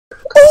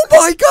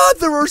my god,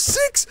 there are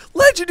 6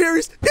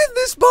 legendaries in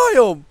this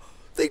biome!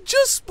 They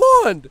just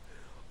spawned!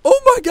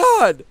 Oh my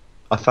god!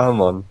 I found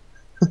one.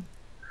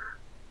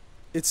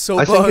 It's so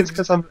I think bugged. it's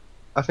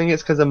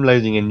because I'm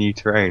loading in new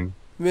terrain.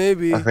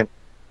 Maybe. I think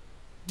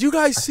Do you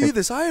guys see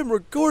this? I am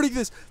recording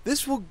this.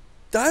 This will...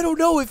 I don't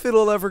know if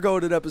it'll ever go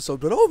in an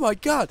episode, but oh my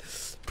god.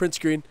 Print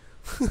screen.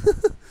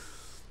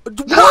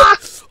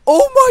 What?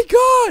 Oh my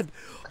god!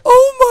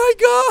 Oh my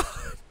god!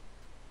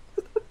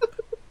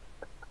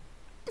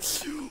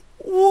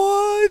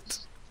 What?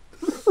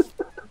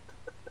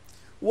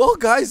 Well,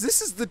 guys,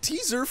 this is the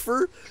teaser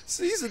for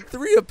season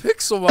 3 of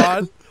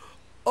Pixelmon.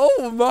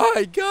 Oh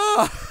my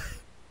god!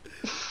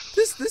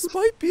 This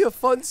might be a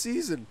fun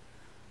season.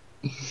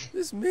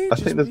 This may I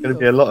just think there's going to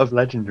be a lot of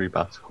legendary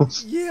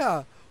battles.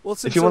 Yeah. Well,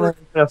 since If you want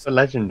to open up a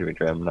legendary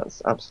gem,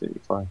 that's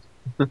absolutely fine.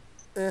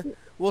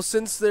 well,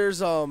 since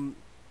there's oh,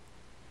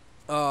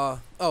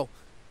 we'll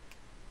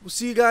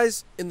see you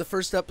guys in the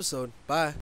first episode. Bye.